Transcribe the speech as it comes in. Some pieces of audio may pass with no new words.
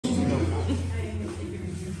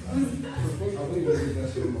But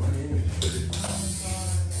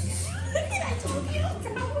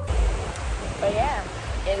yeah,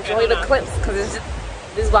 enjoy the clips because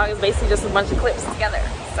this vlog is basically just a bunch of clips together.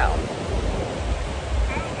 So,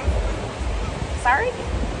 sorry.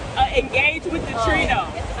 Engage with the trio.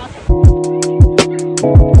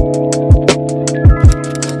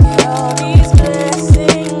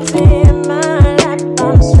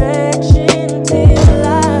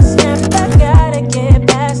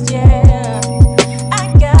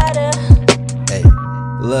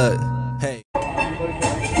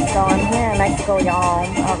 Y'all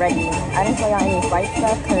already. I didn't show y'all any flight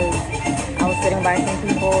stuff because I was sitting by some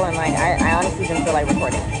people and like I honestly didn't feel like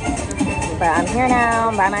recording. But I'm here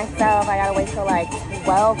now by myself. I gotta wait till like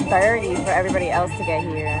 12:30 for everybody else to get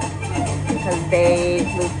here because they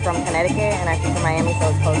flew from Connecticut and I flew from Miami, so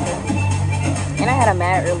it's closer. And I had a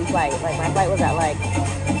mad early flight. Like my flight was at like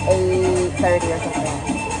 8:30 or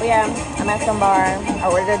something. But yeah, I'm at some bar. I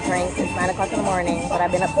ordered a drink. It's 9 o'clock in the morning, but I've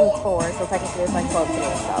been up since 4, so technically it's like 12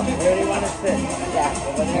 today. So really want to sit. Yeah.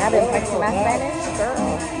 And I've been practicing my Spanish,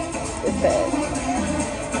 girl. It's good.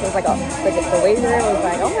 It was like the waiter was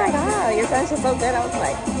like, "Oh my God, your Spanish is so good." I was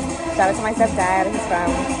like, shout out to my stepdad. He's from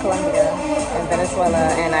Colombia and Venezuela,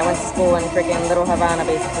 and I went to school in freaking Little Havana,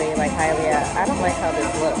 basically, like Hialeah. I don't like how this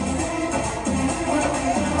looks.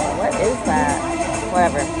 What is that?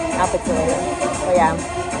 Whatever. I'll fix it later. But yeah.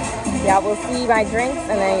 Y'all will see my drinks,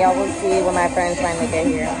 and then y'all will see when my friends finally get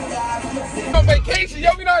here. On vacation, yo,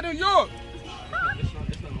 we not in New York.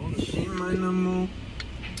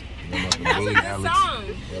 That's a good song.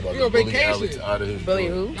 We on vacation. Bully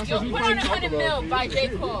who? Yo, put on 100 mil by J.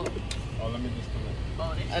 Cole. Oh, let me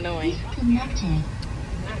disconnect. Annoying.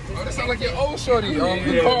 Oh, that sound like your old shorty.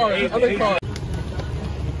 The car, other car.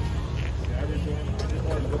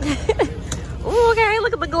 Ooh, okay,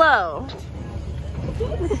 look at the glow.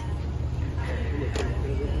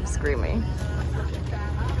 Screaming.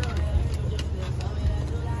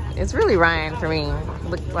 It's really Ryan for me.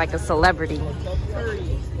 Look like a celebrity.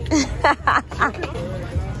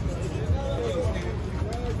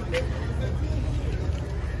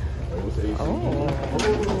 Oh.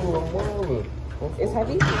 It's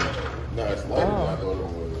heavy? No, it's light. I don't know.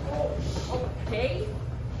 Okay.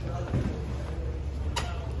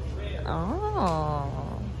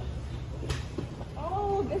 Oh.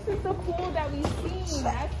 Oh, this is the pool that we've seen.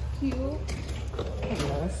 That's cute.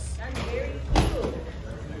 Yes. That's very cute.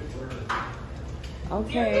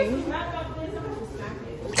 Okay.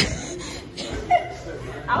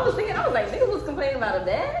 I was thinking, I was like, niggas was complaining about a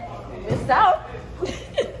bed. It's out.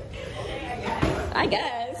 I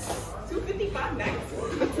guess. $255 nights.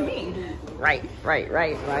 Good to me. Right.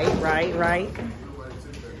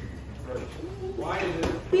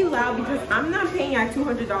 Be loud because I'm not paying that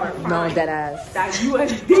 $200 fine. No, dead ass. That's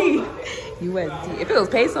USD. USD. If it was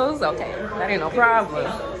pesos, okay. That ain't no problem.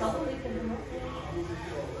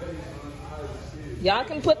 Y'all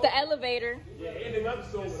can put the elevator. Yeah, ending up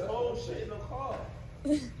so cold shit in the car.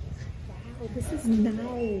 Wow, this is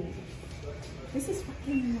nice. This is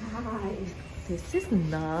fucking nice. This is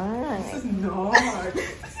nice. This is nice.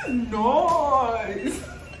 This is nice.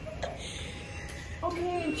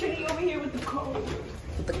 Okay, Trinity over here with the code.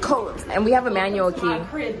 With the codes. And we have a manual key.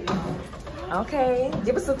 Okay.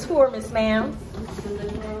 Give us a tour, Miss Ma'am.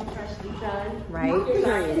 Right.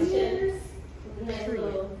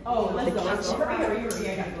 Oh, let's go.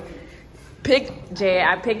 Pick, Jay.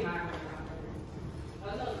 I picked.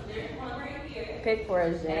 Pick for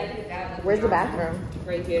us, Jay. Where's the bathroom?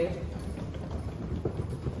 Right here.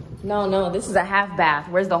 No, this is a half bath.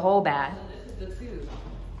 Where's the whole bath? This is the 2.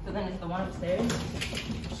 So then it's the one upstairs.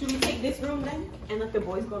 Should we take this room then and let the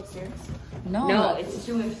boys go upstairs? No, it's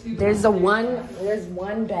 2 and 2. There's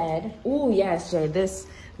one bed. Ooh, yes, Jay.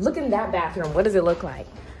 Look in that bathroom. What does it look like?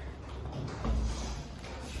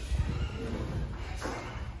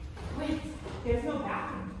 Wait, there's no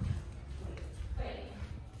bathroom.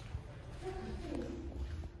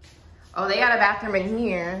 Oh, they got a bathroom in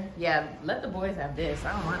here. Yeah, let the boys have this.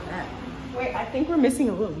 I don't want that. Wait, I think we're missing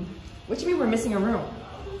a room. What you mean we're missing a room?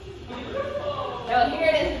 Oh, here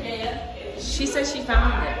it is, Jaya. She said she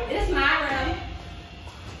found it. This is my room.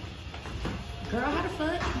 Girl, how the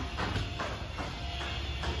fuck?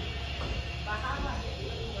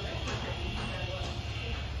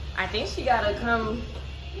 I think she gotta come.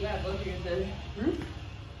 You gotta go through the...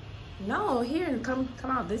 No, here, come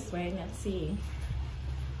out this way and let's see.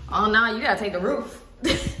 Oh no, you gotta take the roof.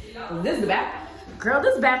 This is the bath. Girl,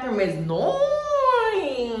 this bathroom is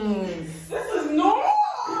nice. This is nice.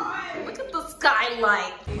 Look at the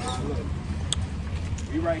skylight.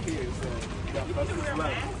 We right here, so you got to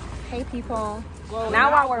left. Hey, people. Well,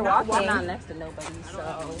 now while we're walking, I'm not next to nobody,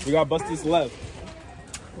 so. We got Busty's left.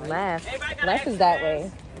 Left is that way.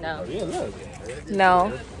 No. Yeah, look.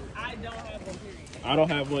 No. I don't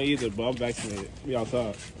have one either, but I'm vaccinated. We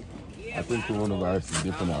outside. I think coronavirus is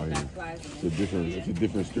different out here. It's a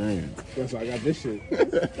different strand. That's why I got this shit.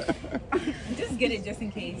 Just get it just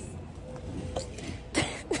in case.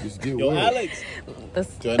 Just get Yo, wet. Alex.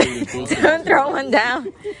 Don't throw one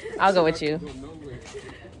down. I'll go with you.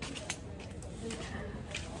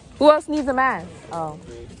 Who else needs a mask? Oh,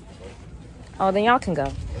 then y'all can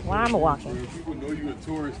go. Well, I'm walking. People know you're a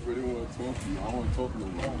tourist, but they want to talk to you. I don't want to talk to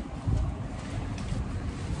nobody.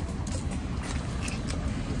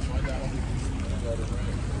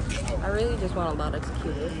 I really just want a lot of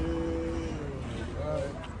tequila.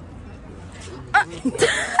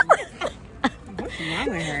 What's wrong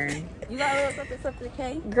with her? You got a little something, something,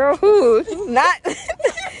 okay? Girl, who? Not.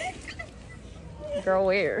 Girl,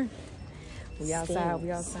 where? We outside.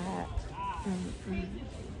 We outside.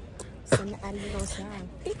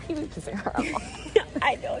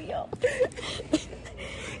 I know, yo.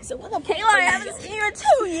 So what the Kayla, I haven't seen you in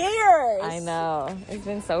 2 years. I know. It's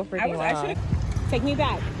been so freaking long. Take me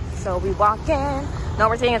back. So we walk in. No,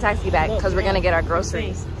 we're taking a taxi back because we're going to get our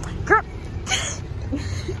groceries. Girl,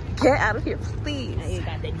 get out of here, please. Now you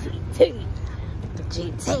got the GT. The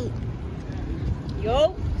GT.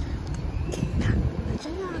 Yo.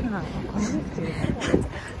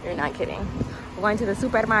 You're not kidding. We're going to the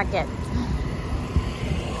supermarket.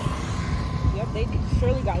 Yep, they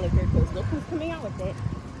surely got liquor because look who's coming out with it.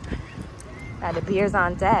 The beer's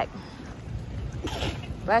on deck.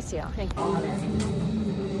 Bless you. Thank you.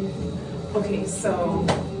 Okay, so,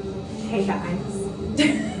 hey guys.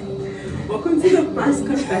 Welcome to the first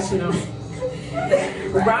confessional.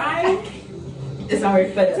 Right?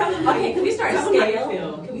 Sorry, but okay, can we start a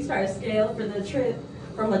scale? Can we start a scale for the trip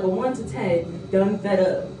from like a 1 to 10? Done, fed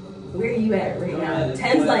up. Where are you at right now?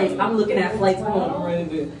 10's like I'm looking at flights home. I'm ready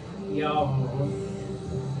to y'all.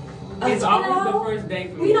 It's always the first day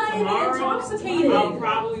for me. We're not even Tomorrow, intoxicated. I'll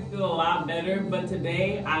probably feel a lot better, but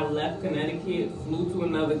today I left Connecticut, flew to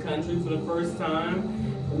another country for the first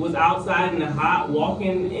time, was outside in the hot,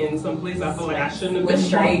 walking in some place I felt like I shouldn't have been. With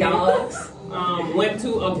stray dogs. Went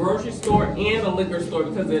to a grocery store and a liquor store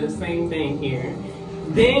because they're the same thing here.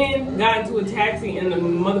 Then got into a taxi and the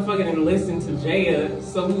motherfucker didn't listen to Jaya,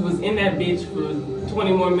 so we was in that bitch for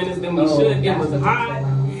 20 more minutes than we should. It was hot.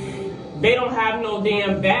 They don't have no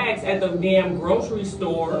damn bags at the damn grocery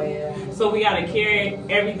store, so we gotta carry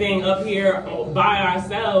everything up here by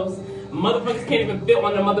ourselves. Motherfuckers can't even fit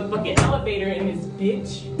on the motherfucking elevator in this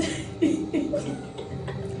bitch.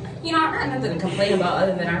 You know, I got nothing to complain about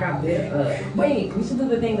other than I got bit up. Wait, we should do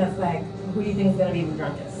the thing that's like, who do you think is gonna be the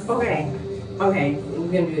drunkest? Okay,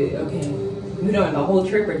 we're gonna do it. Okay, we're doing the whole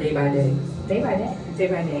trip or day by day? Day by day. Day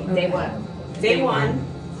by day. Okay. Day one. Day one.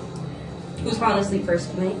 Who's falling asleep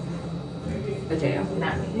first tonight? Jaya.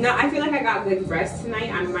 Not me. No, I feel like I got good rest tonight.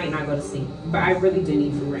 I might not go to sleep, but I really do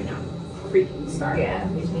need food right now. Freaking starving. Yeah,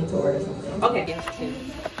 we just need to order something. Okay.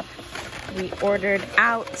 We ordered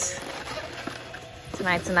out.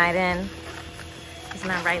 Tonight's a night in. Isn't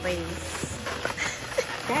that right, ladies?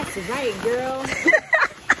 That's right, girl.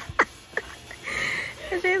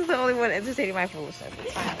 She's the only one entertaining my foolishness.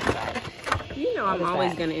 It's fine. You know I'm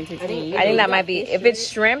always gonna entertain you. I think that might be. If it's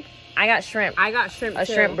shrimp, I got shrimp. I got shrimp A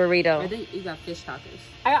too. shrimp burrito. I think you got fish tacos.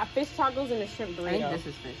 I got fish tacos and a shrimp burrito. I think this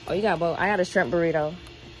is fish. Oh, you got both. I got a shrimp burrito.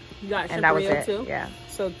 You got shrimp and that was burrito it. too? Yeah.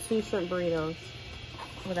 So 2 shrimp burritos.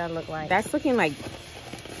 What would that look like? That's looking like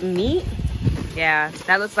meat. Yeah,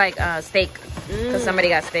 that looks like steak. Because somebody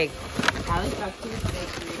got steak. Alex got 2 steak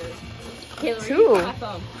burritos.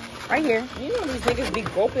 Kayla, 2? Right here. You know these niggas be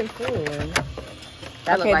gulping food.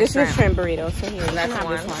 That okay, like this is shrimp burrito. So here, that's have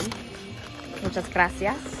one. this one. Muchas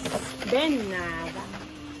gracias. De nada.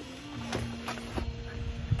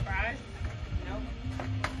 Fries? Nope.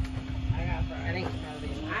 I got fries.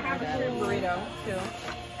 I have a shrimp burrito too.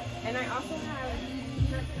 And I also have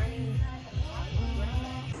shrimp onions.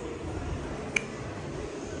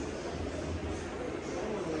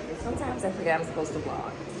 Sometimes I forget I'm supposed to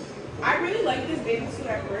vlog. I really like this baby suit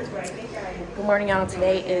at first, but I think Good morning, y'all.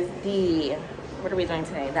 Today is the, what are we doing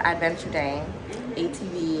today? The adventure day.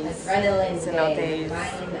 ATVs, cenotes,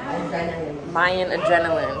 Mayan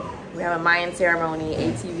adrenaline. We have a Mayan ceremony,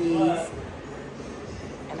 ATVs,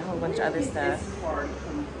 and a whole bunch of other stuff.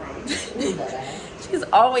 She's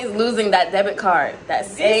always losing that debit card, that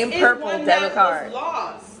same purple debit card.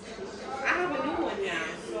 Lost. I have a new one now,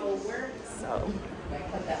 so we're. So,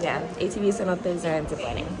 yeah, ATVs, cenotes, and zip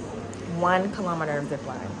lining. 1 kilometer of zip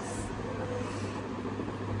lines.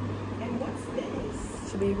 And what's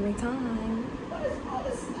this? Should be a great time.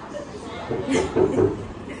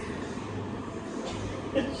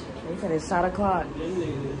 They said it's shot o'clock.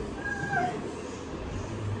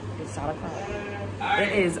 It's shot o'clock.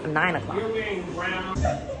 It is 9 o'clock.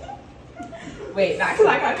 Wait, not because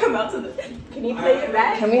I gotta come out to the. Can you play it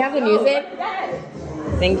back? Can we have the music?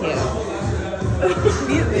 Thank you.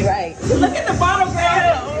 Right. Look at the bottle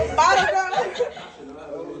girl. Bottle girl.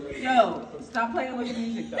 Yo, stop playing with the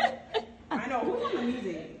music though. I know who's on the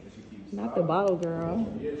music. Not the bottle girl.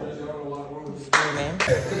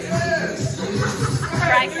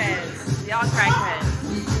 Crackheads. Y'all crackheads.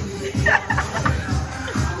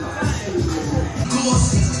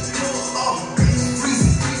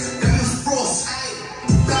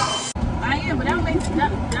 I am, but that makes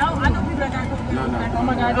that. I know people that got COVID. No. Like, oh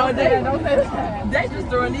my God, don't say that. Don't say that. They just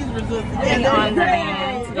throwing these results. They on the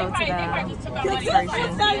van to go to the excursion.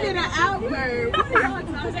 It's not even an outburst.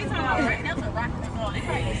 They talking about that was a rock resort. They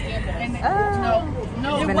probably scared us.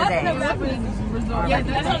 No, it wasn't a rock resort. Yeah,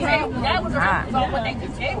 that's okay. That was a rock resort, what they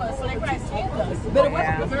just gave us, so they probably scared us. But it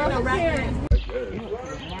wasn't a rock resort.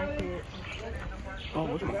 Oh,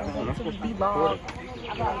 what's my phone? I'm supposed to be bored.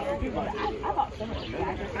 I bought so much.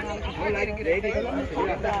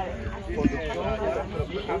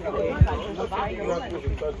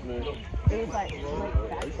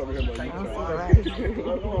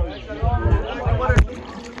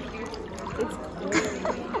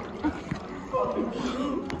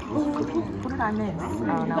 What did I miss?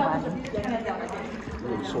 Oh, nobody.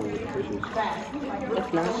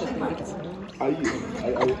 It's not just like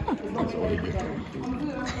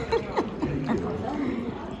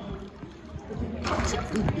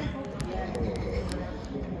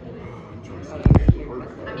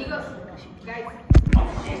Amigos, guys.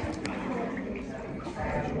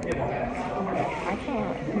 I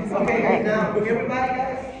can't. Okay, now everybody,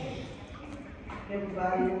 guys.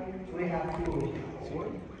 Everybody, we have to go.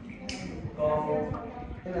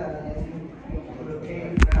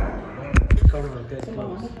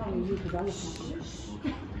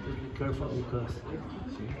 Be careful because.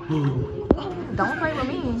 Don't play with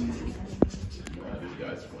me.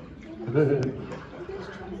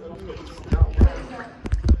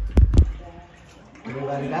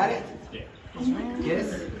 Everybody got it? Yes?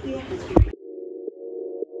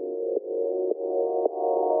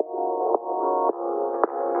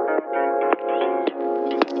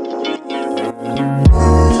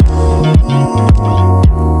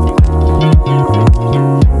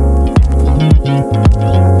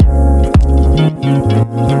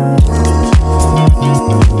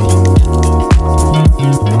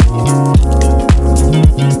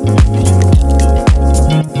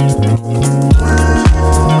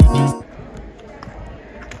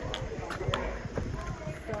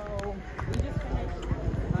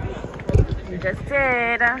 You just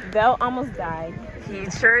did. Belle almost died. He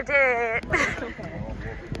sure did. Okay.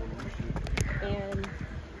 And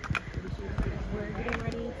we're getting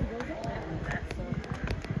ready to go get them.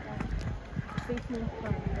 So stay tuned for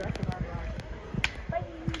the rest of our vlog. Bye.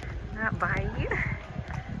 Not bye.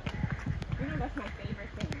 You know that's my favorite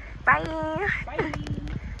thing. Bye. Bye.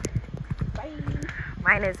 Bye.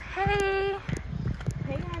 Mine is hey.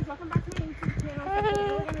 Hey guys, welcome back to my YouTube channel. Hey. So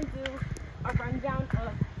today we're gonna do a rundown of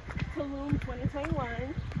Tulum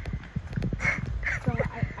 2021. So I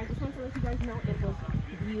just want to let you guys know it was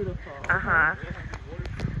beautiful. Uh-huh.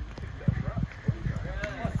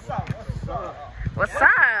 What's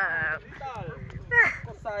up?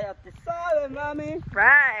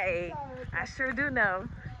 Right. I sure do know.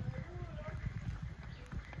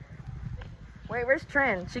 Wait, where's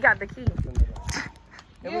Trin? She got the key.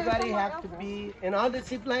 Everybody have to be, in all the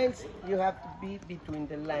zip lines, you have to be between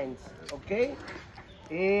the lines, okay?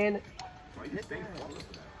 And I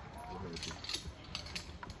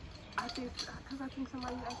think, because I think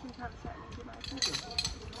somebody actually tried to set me to my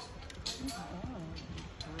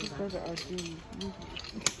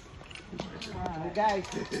guys,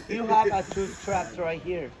 you have two straps right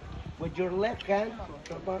here. With your left hand,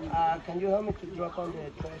 drop on, can you help me to drop on the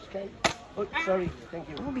trash can? Oh, sorry, thank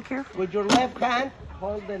you. Oh, be careful. With your left hand,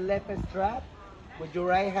 hold the left strap. With your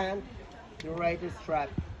right hand, your right strap.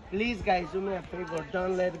 Please, guys, do me a favor.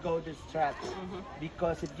 Don't let go the straps.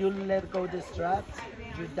 Because if you let go the straps,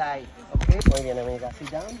 you die. Okay? Muy bien, amiga. Sit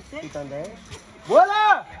down. Sit on there.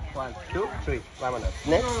 Voila! 1, 2, 3. Vámonos.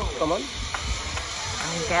 Next, come on.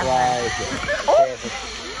 Okay. Right.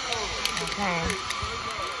 Okay.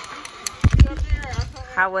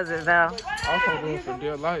 How was it, Val? Also going for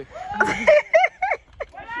dear life.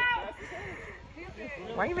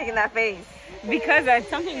 Why are you making that face? Because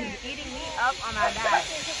something's eating me up on my back.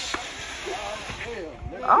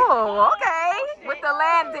 Oh, okay. With the the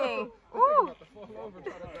landing. Woo.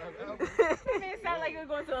 It made it sound like we were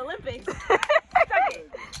going to the Olympics.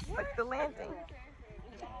 Fuck the landing.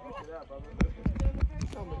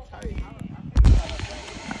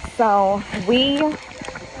 So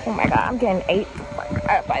oh my god, I'm getting ate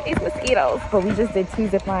by these mosquitoes. But we just did 2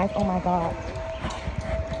 zip lines. Oh my god.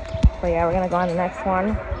 But yeah, we're gonna go on the next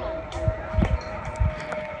one.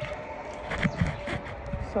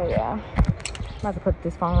 So yeah, I'm about to put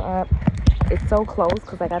this phone up. It's so close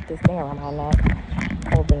because I got this thing around my neck,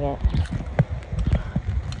 holding it.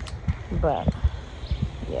 But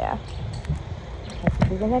yeah, let's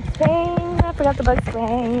do the next thing. I forgot the bug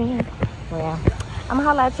spray. Well, yeah, I'm gonna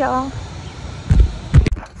holla at y'all.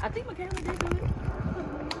 I think my camera did good.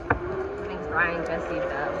 Thanks, Brian, Jesse,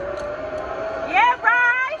 though. Yeah,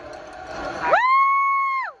 Brian!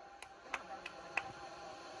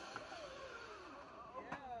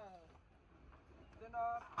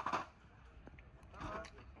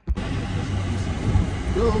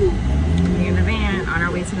 Woo! We're in the van on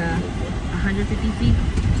our way to the 150 feet.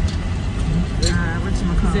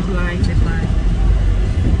 Whatchamacallit? Zip line. Zip line.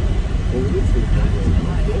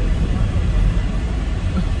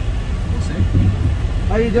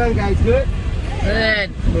 How you doing, guys? Good?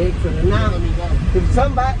 Good. Excellent. Now, if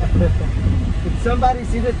somebody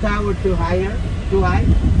see the tower too high,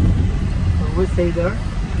 we'll stay there.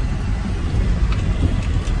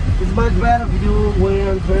 It's much better if you wait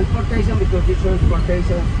on transportation because this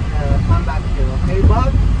transportation come back here, okay?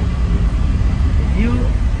 But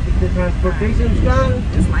if the transportation's gone,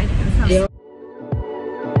 This light is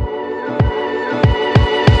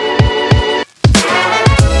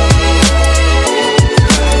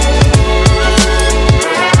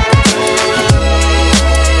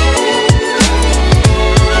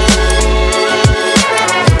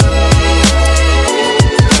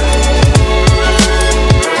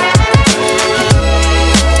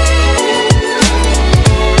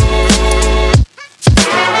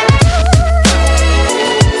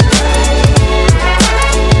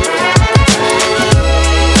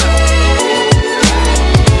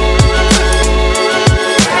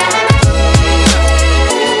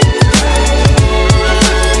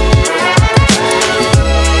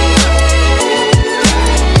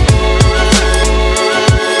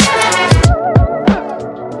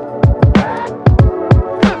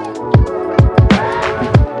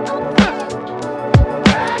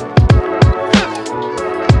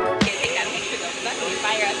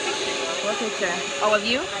Oh, of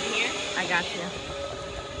you? I'm here. I got you.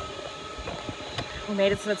 We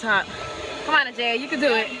made it to the top. Come on, Jay, you can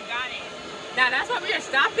do it. You got it. Now that's why we were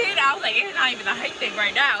stopping. I was like, it's not even a height thing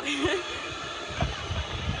right now.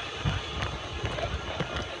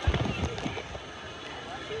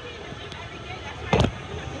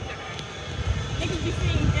 Niggas be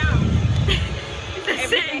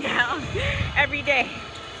sitting down. Every day.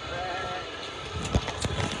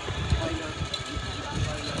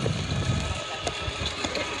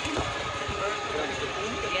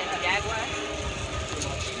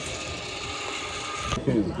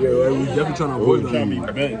 Yeah, right, we definitely trying to avoid that.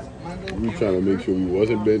 We trying to make sure we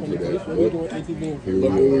wasn't bent for that. Here we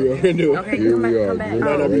are. Okay, Here we are. come back. We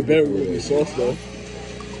might not be bent with the sauce though.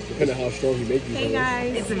 Depending on how strong he makes these. Hey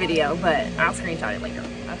guys, it's a video, but I'll screenshot it later.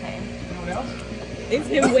 Okay. It's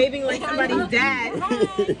him waving like somebody's dad. Not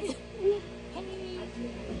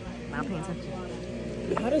paying attention.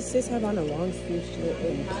 How does sis have on a long sleeve shirt?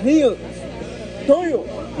 Damn!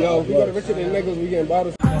 Yo, if we go to Richard and Nichols, we getting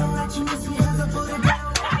bottles.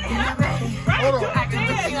 Hold on. I can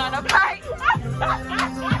put you on a bike.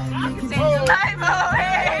 Change your life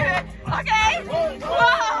away. Okay? Whoa!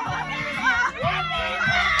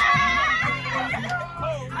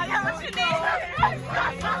 I got what you need.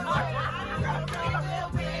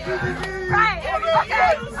 Right.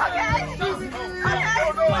 Okay. I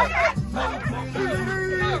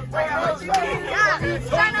got what you need. Yeah.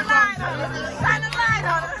 Shine a light on us. Shine a light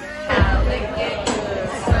on us. I'll lick it good.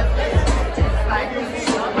 Just like we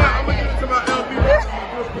should. I'm gonna get it to my LB.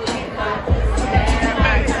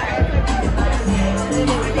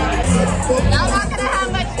 Y'all not gonna have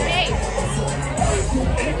much space.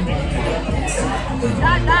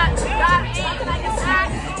 Can I just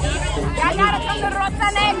ask? Y'all gotta come to Rosa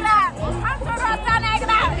Negra. Come to Rosa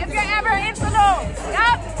Negra if you're ever in Tulum.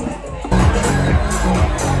 Yup.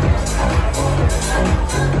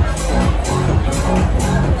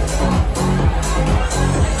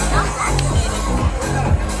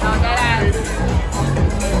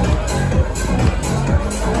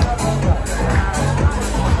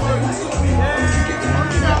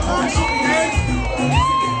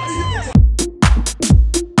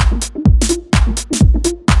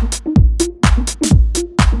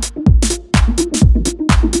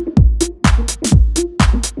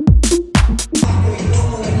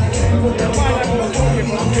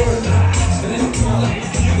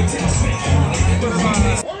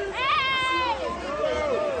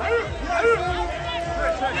 The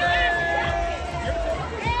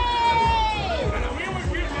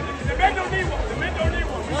men don't need one. The men don't need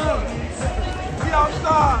one. We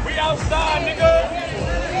outside. We outside, nigga.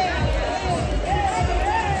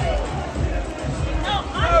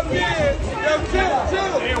 Yo,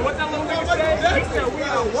 chill. Hey, what that little nigga say? He said we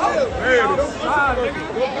outside. Yo.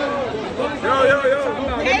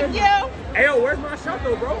 Thank you. Hey, yo, where's my shot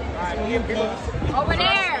though, bro? Alright, Over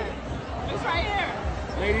there. It's right here.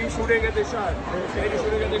 Ladies, who didn't get this shot?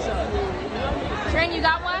 Trent, you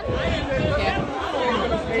got one? Yeah.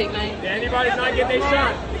 Take mine. Did anybody not get their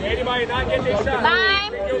shot?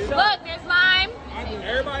 Lime. Look, there's lime.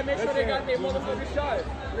 Everybody make sure they got their motherfucking shot.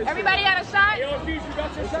 Everybody got a shot? Hey, yo, Peach, you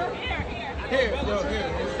got your shot? Here.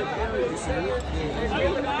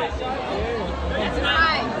 That's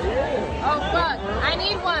mine. Oh, fuck. I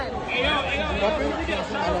need one.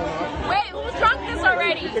 Wait, who drunk this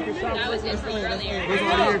already? That was just earlier.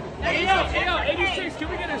 Hey, yo, 86, can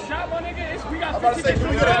we get a shot, my nigga? We got 50 can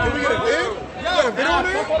we get a video?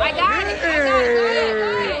 I got it.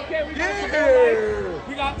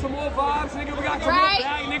 We got some more vibes, nigga. We got some more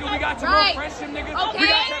bag, nigga. We got some more friendship, nigga. Okay. We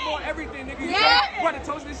got some more everything, nigga. Yeah. We want to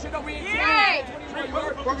toast this shit up. We ain't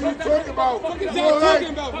What are you talking about? More life.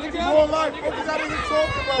 More life. What is that even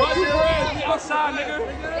talking about? We outside, nigga.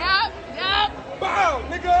 Yep. Bow,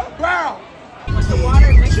 nigga. Bow. The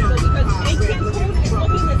water next to it because they can't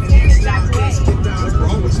hold it looking the same exact way.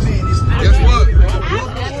 Guess what?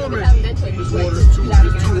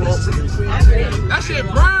 That shit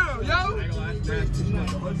brown, yo.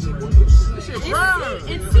 That shit brown.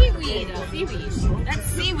 It's seaweed. That's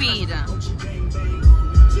seaweed.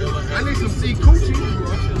 I need some sea coochie.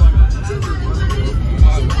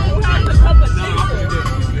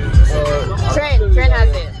 Trent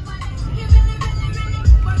has it.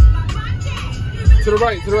 To the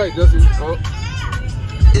right, Justin. Oh.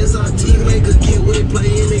 It's our teammate could get with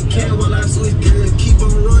playing in can while I switch gears. Keep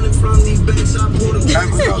on running from these backs. I pull the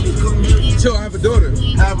Chill, I have a daughter.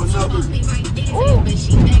 have another. Ooh.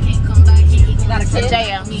 Got a kid.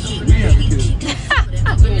 Jaya.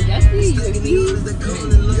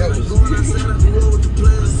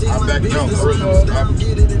 I'm backing up.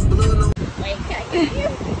 Wait, can I get you?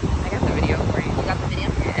 I got the video for you. You got the video?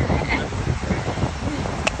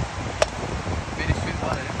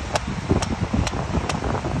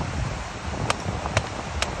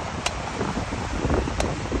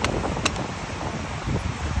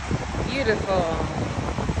 Beautiful.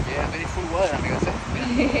 Yeah, very full water, amigos.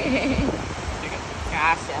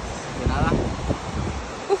 Gracias. De nada.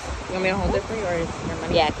 You want me to hold it for you or is your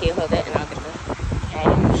money? Yeah, can you hold it and I'll get this?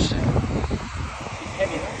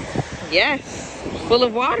 Yes. Full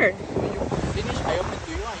of water. When you finish, I open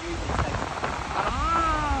to you and you eat inside.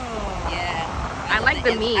 Oh. Yeah. I like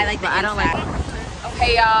the meat, but I don't like it.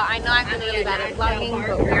 Okay, y'all. I know I've been really bad at vlogging,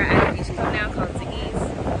 but we're at a beach club now called Ziggy's.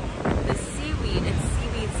 The seaweed, it's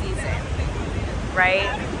seaweed season, right?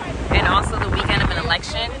 And also the weekend of an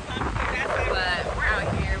election. But we're out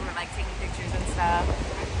here, we're like taking pictures and stuff,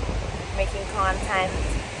 making content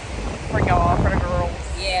for y'all, for the girls.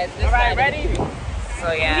 Yeah, it's all right, ready?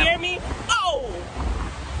 So yeah. You hear me? Oh!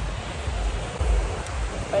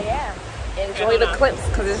 But yeah, enjoy the clips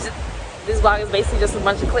because it's just, this vlog is basically just a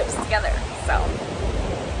bunch of clips together. So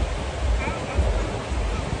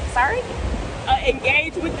sorry.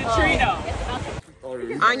 Engage with the tree though.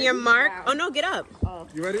 On your mark. Oh no, get up.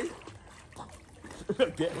 You ready?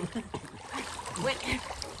 Wait.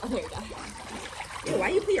 Oh my god. Yo, why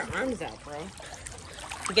you put your arms out, bro?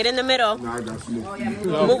 Get in the middle. Nah, I got you.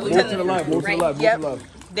 Move to the left. Move to the left. Yep.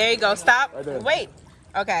 There you go. Stop. Right. Wait.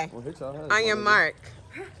 Okay. On your mark.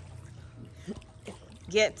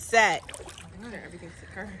 Get set. Everything's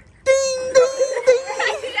her. Ding ding ding.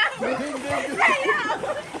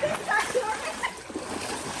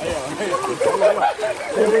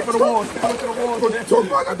 Wait for the walls. Wait for the walls.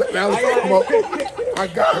 I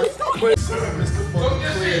got it. Mr.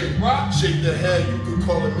 Fucking Clean. Shake the head, you could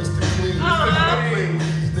call it Mr. Clean. I'm playing with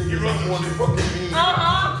these niggas. I'm on the fucking mean.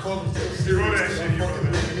 Call them so serious. I'm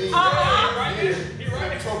fucking with me.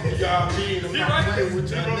 I'm talking y'all mean. I'm not playing with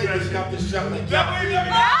y'all niggas. Got the shot like y'all mean.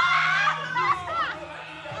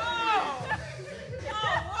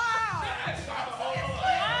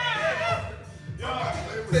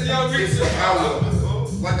 Y'all get some power.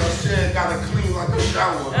 Like I said, gotta clean like a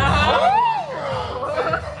shower.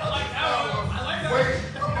 Wait,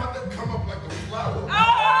 I'm about to come up like a flower.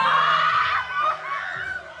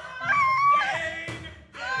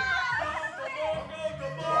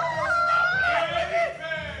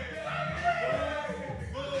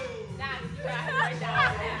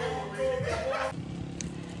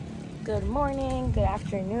 Good morning, good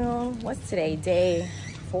afternoon. What's today? Day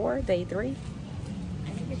 4? Day 3? I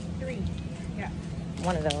think it's 3. Yeah.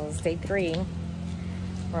 One of those. Day 3.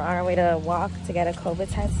 We're on our way to walk to get a COVID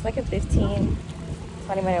test. It's like a 15,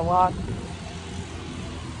 20-minute walk.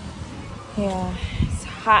 Yeah, it's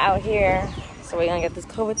hot out here. So we're gonna get this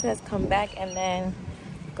COVID test, come back, and then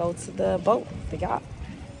go to the boat, the yacht.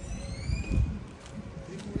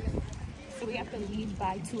 So we have to leave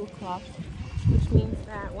by 2 o'clock, which means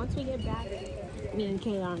that once we get back, me and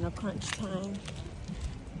Kayla are on a crunch time.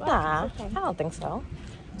 But Nah, okay. I don't think so.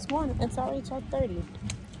 It's already 12:30.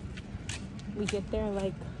 We get there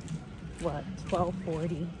like, what,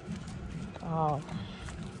 12:40. Oh,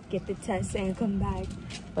 Get the test and come back.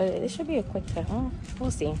 but it should be a quick test. Huh?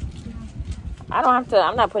 We'll see. I don't have to,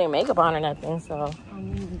 I'm not putting makeup on or nothing, so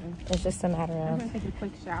it's just a matter I'm of, gonna take a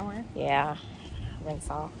quick shower. yeah, rinse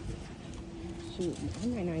off. Shoot, I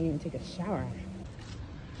might not even take a shower.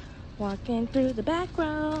 Walking through the back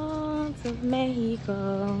roads of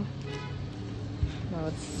Mexico. Oh,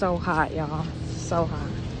 it's so hot, y'all. So hot.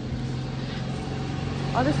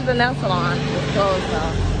 Oh, this is the nail salon. It's closed,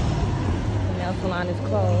 though. The nail salon is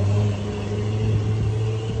closed.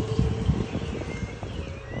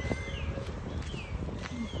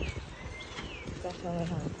 Definitely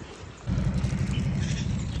hot.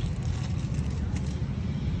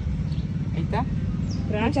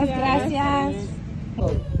 Muchas gracias.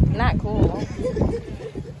 Oh, not cool.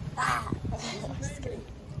 Just kidding.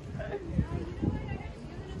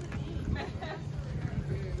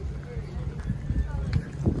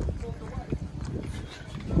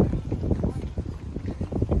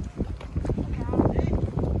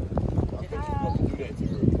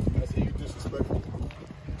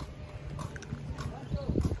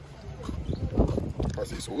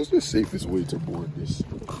 So what's the safest way to board this?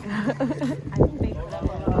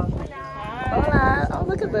 Hola. Oh,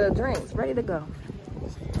 look at the drinks. Ready to go.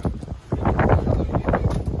 I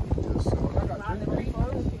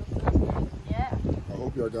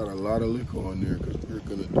hope y'all got a lot of liquor on there because we're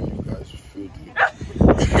gonna do you guys filthy.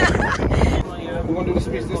 We're gonna do the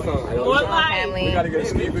speech this time. What family? We gotta get a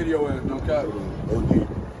ski video in, no cap. OD. On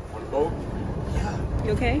the boat?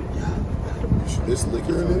 You okay? This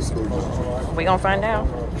liquor in this? We gonna find out.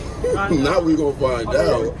 Now we gonna find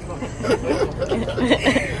out.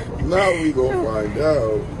 Now we gonna find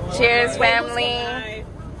out. Cheers, family.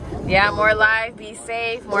 Yeah, more life. Be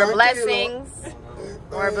safe. More blessings.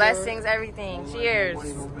 More blessings, everything. Cheers.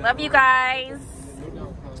 Love you guys.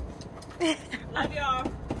 Love y'all.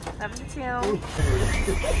 Love you too.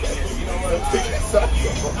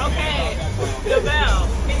 Okay, Lavelle,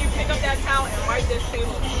 can you pick up that towel and wipe this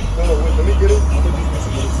table? No, wait, let me get it. I'm gonna do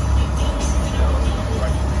this.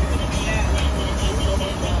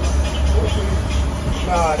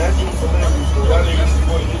 Nah, that's just hilarious. Y'all niggas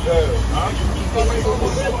want to get down.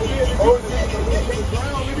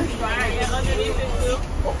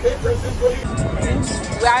 Okay, press this way.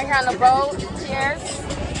 We're out here on the boat. Cheers.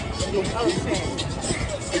 Oh shit.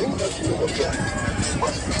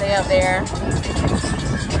 Stay up there.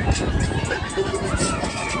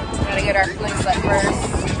 Gotta get our flicks up first.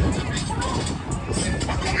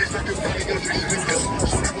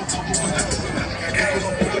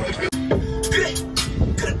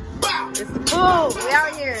 Ooh, we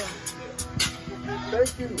out here. Thank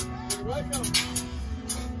you. You're welcome.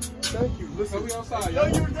 Thank you. Listen, we outside. Yo,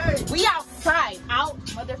 your day. We outside. Out,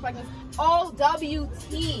 motherfuckers.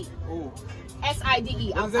 O-W-T. Ooh.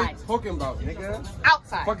 S-I-D-E. What is they Outside. talking about, nigga?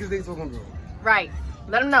 Outside. Fuck is they talking about? Right.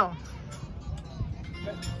 Let them know. Oh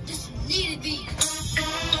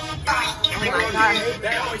my God.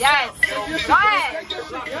 Yes. Go ahead.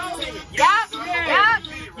 Yup.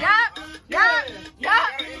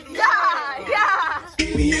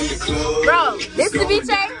 Bro, this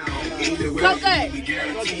ceviche, so good.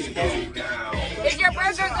 Is your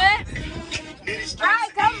burger good?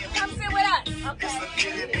 Alright, come sit with us. Okay.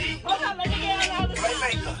 Hold on, let me get out of the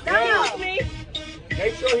house. No.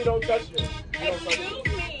 Make sure he don't touch you. Excuse me.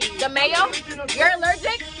 The mayo? You're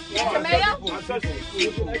allergic to mayo? I'm touching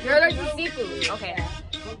it. You're allergic to seafood. Okay.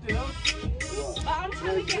 I'm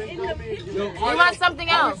trying to get in the picture. Yo, You want something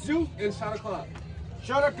else? Orange juice and shot o'clock.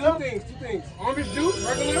 Shot o'clock? Two things. Orange juice,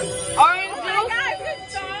 regular. Orange Oh juice? my God, this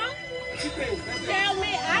song. Two things. That's it. Tell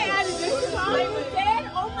me I added this song. It was dead.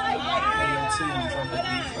 Oh my God.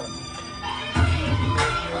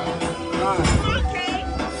 Okay.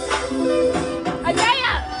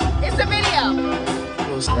 Adaya, it's a video.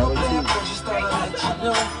 I'm so curious.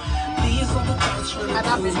 Hola.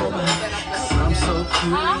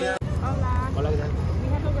 We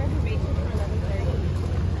have a reservation for 11:30.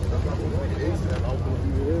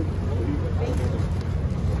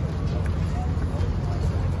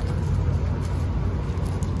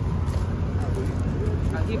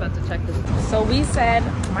 You about to check this? So we said,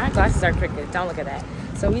 my glasses are crooked. Don't look at that.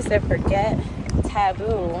 So we said, forget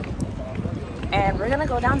Taboo, and we're gonna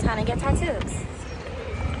go downtown and get tattoos.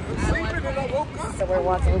 So we're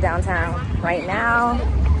walking downtown right now.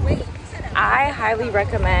 I highly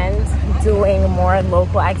recommend doing more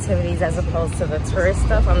local activities as opposed to the tourist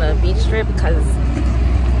stuff on the beach strip, because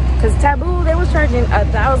Taboo, they was charging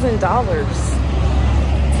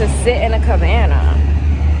 $1,000 to sit in a cabana.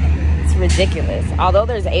 It's ridiculous. Although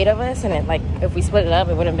there's 8 of us, and like if we split it up,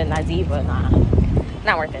 it wouldn't have been that deep, but nah,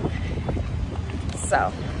 not worth it.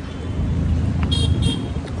 So,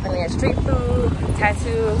 plenty of street food,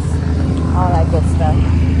 tattoos, all that good stuff.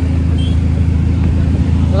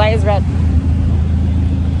 The light is red.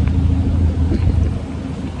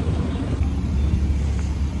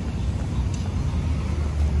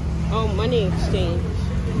 Oh, money exchange.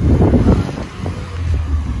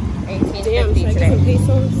 1850 Damn, should I today. get some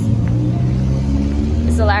pesos?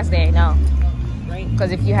 It's the last day, no. Right.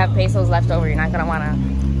 Because if you have pesos left over, you're not gonna wanna.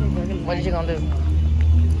 What are you gonna do?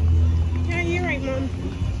 Yeah, you're right, Mom.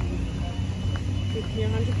 You're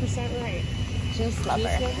 100% right. Juice lover.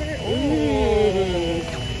 Juice lover? Ooh.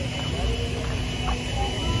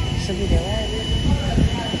 Should we do it?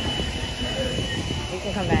 We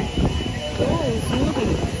can come back. Oh,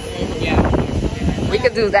 smoothie. Yeah. We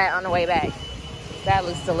could do that on the way back. That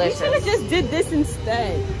looks delicious. We should have just did this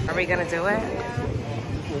instead. Are we gonna do it?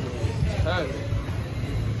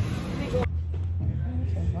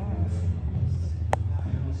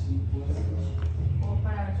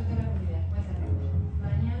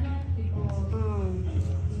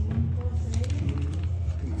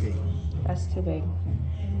 That's too big.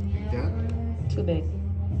 Yeah? Too big.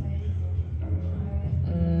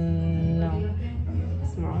 No.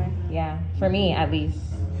 Smaller? Yeah. For me, at least.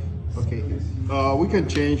 Okay. We can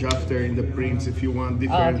change after in the prints if you want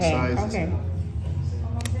different okay. sizes. Okay.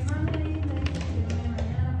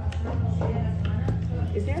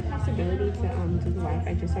 Is there a possibility to do the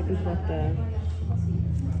Wi-Fi just so I can pull up the...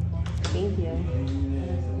 Thank you.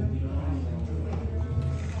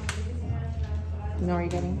 You know what you're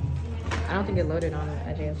getting? I don't think it loaded on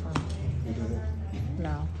Ajay's phone.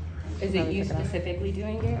 No. Is it you specifically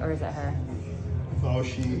doing it, or is it her? Oh,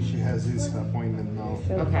 she has this appointment now.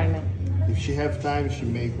 Okay. If she have time, she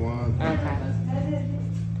make one. Okay.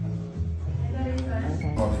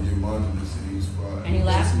 Any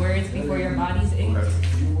last words before your body's inked?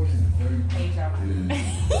 Hey, y'all.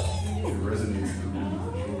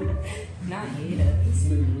 Not haters.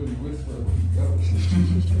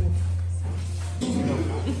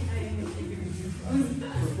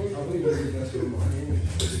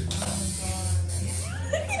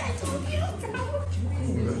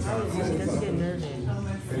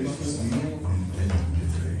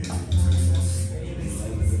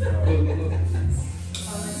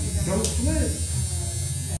 Don't flip.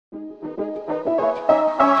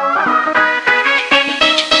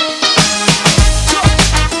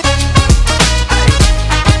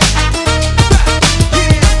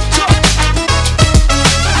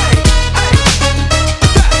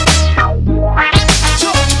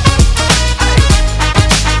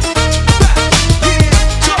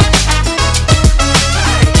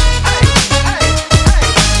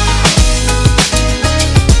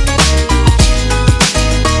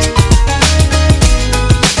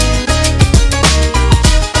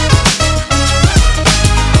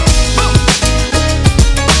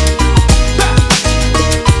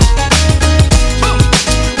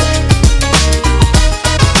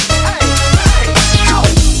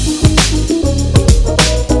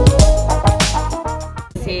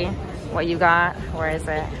 What you got? Where is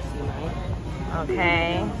it?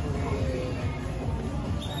 Okay.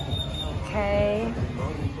 Okay.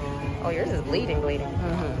 Oh, yours is bleeding.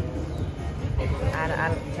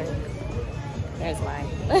 There's mine.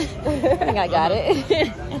 I think I got it.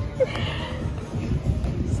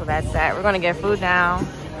 So that's that. We're gonna get food now.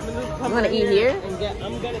 You wanna eat here?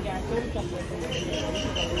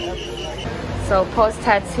 So post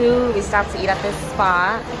tattoo, we stopped to eat at this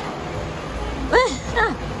spot.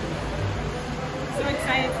 So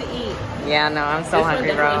excited to eat. Yeah, no, I'm so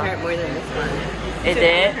hungry, bro. This one definitely hurt more than this one. It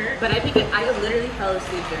did? But I think I literally fell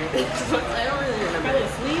asleep during this. I don't really remember. Fell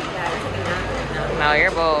asleep? Yeah, I took a nap. No,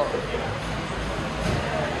 you're bold.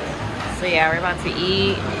 So yeah, we're about to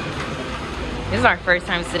eat. This is our first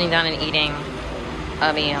time sitting down and eating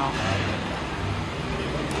a meal.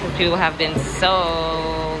 People have been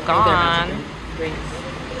so gone.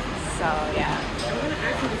 So yeah. I'm gonna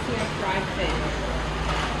ask you to see our fried fish.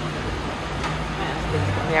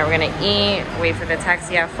 Yeah, we're gonna eat, wait for the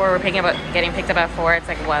taxi at 4. We're getting picked up at 4. It's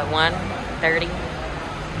like what, 1:30?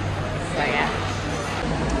 So yeah.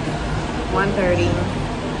 130.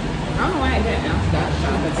 I don't know why I didn't ask that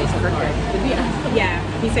shop if they took a card. Did we ask them? Yeah,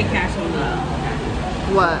 he said cash only.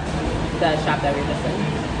 What? The shop that we were just in.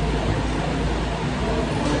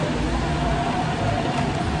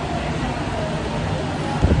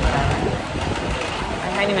 I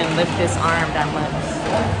can't even lift this arm that much.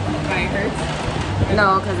 Why it hurts?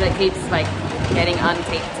 No, because it keeps like getting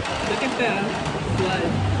untaped. Look at the blood.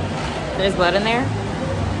 There's blood in there?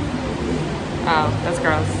 Oh, that's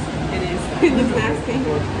gross. It is. It looks nasty.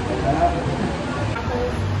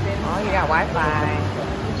 Oh, you got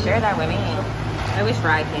Wi-Fi. Share that with me. I wish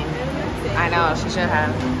Rye came. I know, she should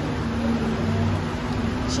have.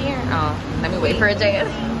 Cheer. Oh, let me wait for a Jay.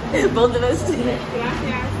 Both of us.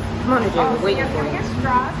 Come on, Jay. Wait for it.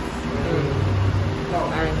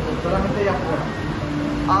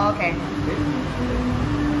 Oh, okay. I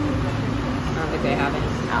don't think they have it.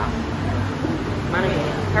 Oh.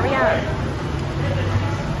 Hurry up.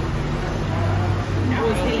 That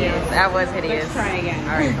was hideous. That was hideous. Let's try again.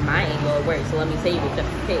 All right, my angle it works, so let me save it just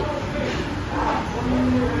in case.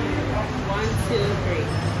 1, 2,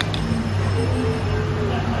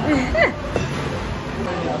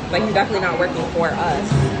 3. Like, he's definitely not working for us.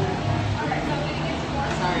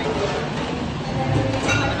 Sorry.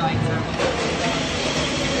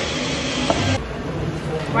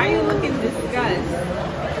 Why are you looking disgusted?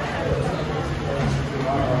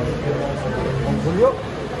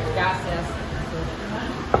 Gracias.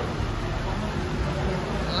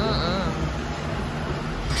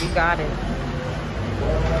 You got it.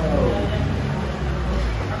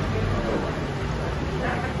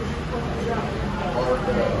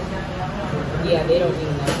 Yeah, they don't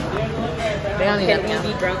need that. They don't need Can that.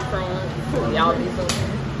 we be drunk from y'all be so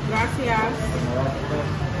Gracias.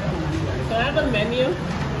 Can I have a menu?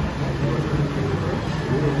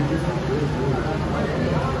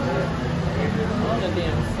 Oh, the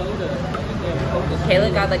damn soda. Kayla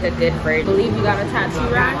got like a good version. believe you got a tattoo,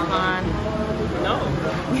 right? No.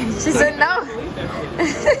 She said no.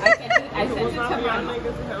 I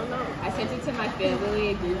sent it to my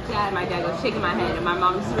family group chat, and my dad was shaking my head, and my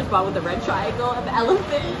mom just responded with a red triangle and the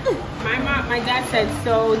elephant. My dad said,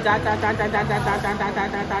 so, dot, dot, dot, dot, dot, dot, dot, dot,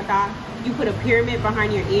 dot, dot, dot, dot. You put a pyramid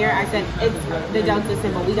behind your ear. I said, it's the Delta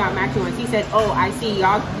symbol. We got matching ones. He said, oh, I see.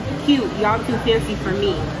 Y'all cute. Y'all too fancy for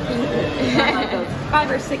me.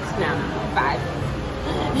 5 or 6 now. 5.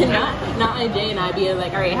 Not my Jay and I being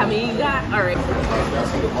like, all right, how many you got? All right.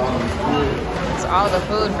 It's all the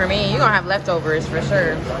food for me. You're gonna have leftovers for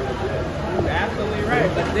sure. You're absolutely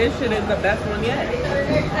right, but this shit is the best one yet.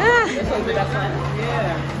 This one's the best one.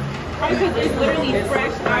 Yeah. Because it's literally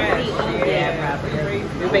fresh out of the oven.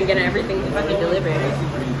 Yeah, we've been getting everything fucking delivered.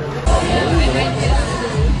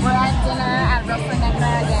 We're at dinner at Rosa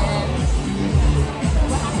Negra again.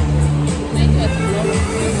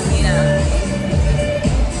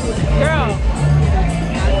 Girl,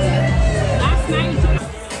 last night.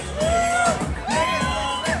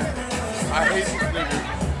 I hate this nigga.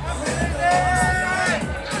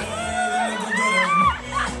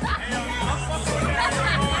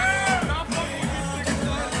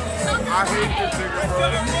 I hate this nigga, bro.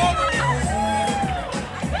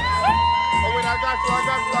 Oh wait, I got you.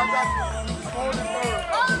 I'm holding first.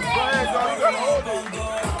 Go ahead, dog. Hold it.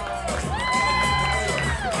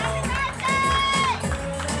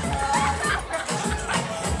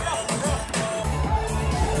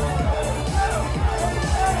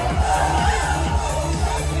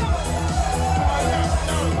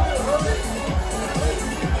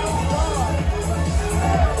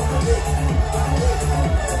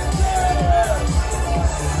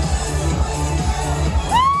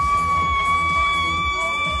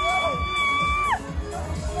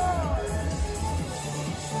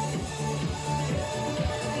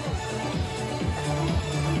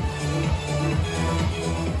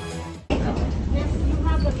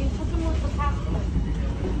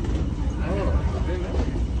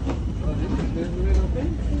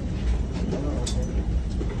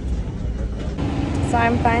 So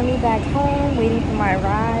I'm finally back home, waiting for my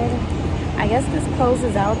ride. I guess this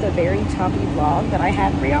closes out the very choppy vlog that I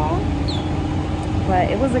had for y'all. But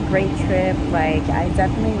it was a great trip. Like, I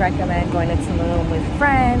definitely recommend going to Tulum with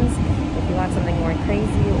friends if you want something more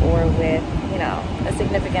crazy, or with, you know, a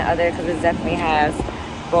significant other, because it definitely has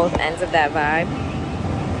both ends of that vibe.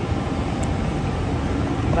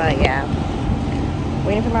 But yeah,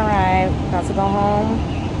 waiting for my ride, about to go home,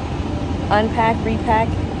 unpack, repack,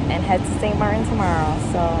 and head to St. Martin tomorrow.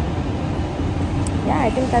 So yeah, I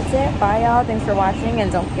think that's it. Bye y'all, thanks for watching,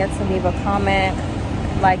 and don't forget to leave a comment,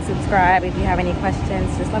 like, subscribe. If you have any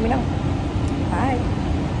questions, just let me know. Bye.